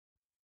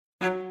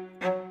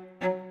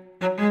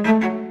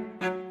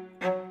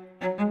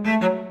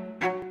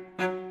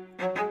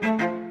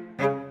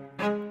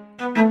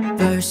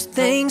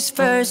things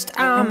first,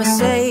 I'ma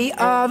say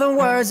all the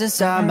words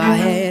inside my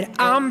head.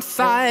 I'm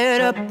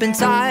fired up and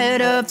tired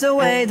of the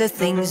way that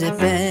things have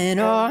been,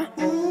 oh,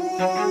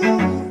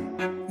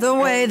 the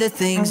way that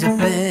things have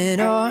been,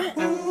 oh.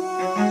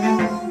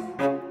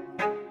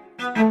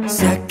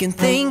 Second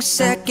things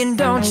second,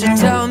 don't you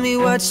tell me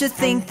what you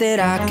think that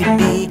I could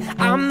be.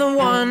 I'm the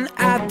one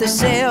at the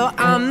sail,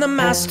 I'm the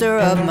master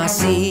of my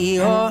sea,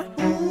 oh,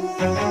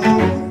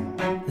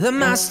 the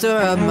master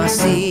of my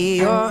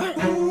sea, oh.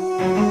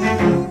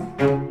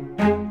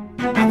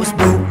 I was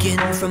broken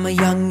from a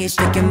young age,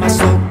 taking my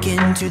soak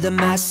into the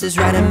masses,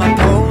 writing my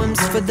poems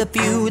for the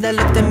few that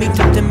looked at me,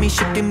 took to me,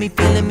 shifting me,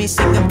 feeling me,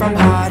 singing from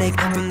heartache,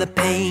 from the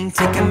pain,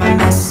 taking my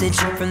message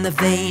from the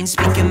veins,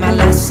 speaking my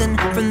lesson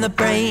from the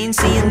brain,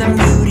 seeing the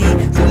beauty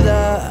through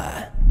the...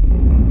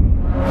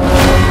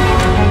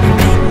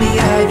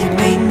 You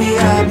made me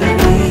a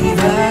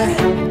believer,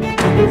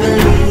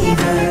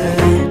 believer.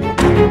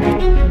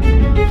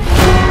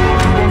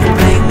 You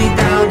break me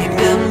down, you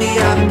build me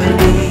up,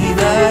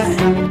 believer,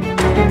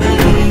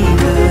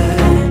 believer.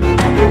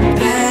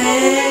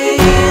 Pain,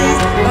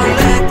 oh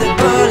let the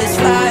bullets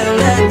fly, oh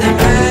let them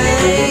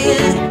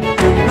rain.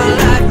 My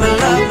life, my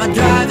love, my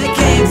drive, it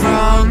came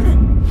from.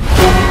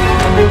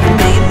 You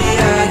made me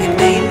a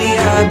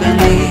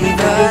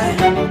believer,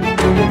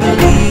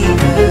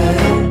 believer.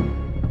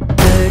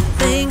 Third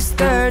things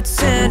third,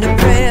 send a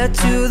prayer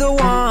to the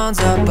ones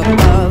up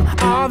above.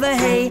 All the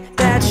hate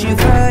that you've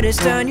heard has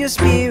turned your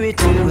spirit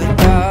to a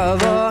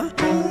dove, oh,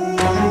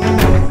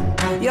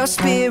 your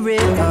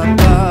spirit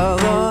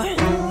above, oh.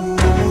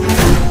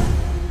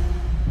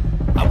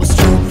 I was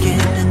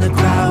choking in the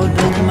crowd,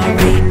 building my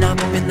rain up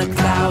in the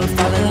cloud,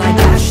 falling like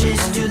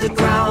ashes to the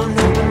ground,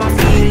 hoping my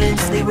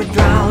feelings they would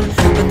drown,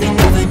 but they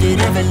never did,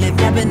 ever lived,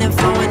 ebbing and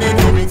flowing and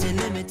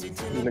limited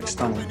till You look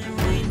stunning. it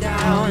rained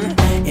down,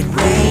 it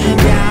rained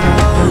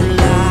down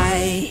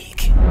like.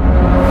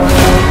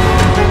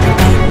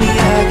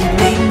 You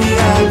made me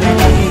a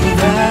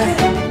believer.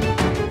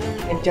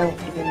 I don't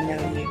even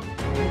know you.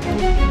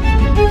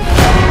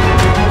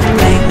 You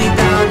break me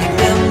down, you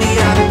build me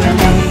up,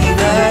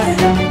 believer,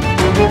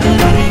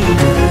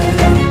 believer.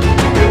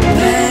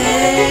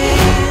 Pain,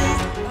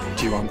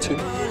 Do you want to?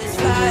 bullets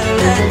fly,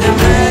 let them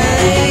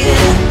rain.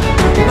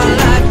 My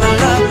life, my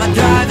love, my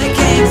drive, it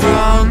came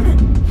from.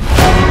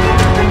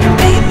 You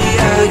made me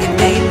a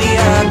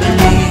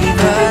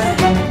believer,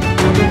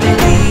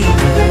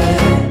 believer.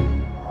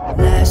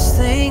 Last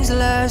things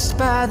last,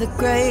 by the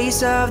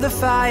grace of the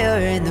fire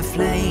and the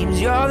flames.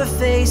 You're the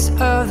face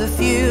of the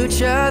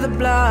future, the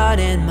blood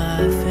in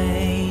my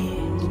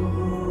veins,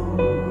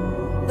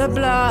 the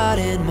blood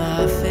in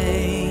my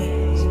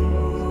face.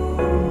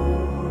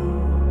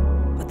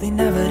 But they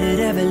never did,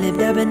 ever lived,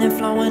 ebbing and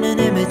flowing and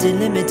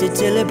limited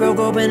till it broke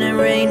open and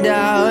rained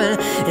down.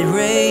 It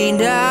rained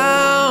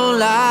down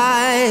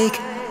like.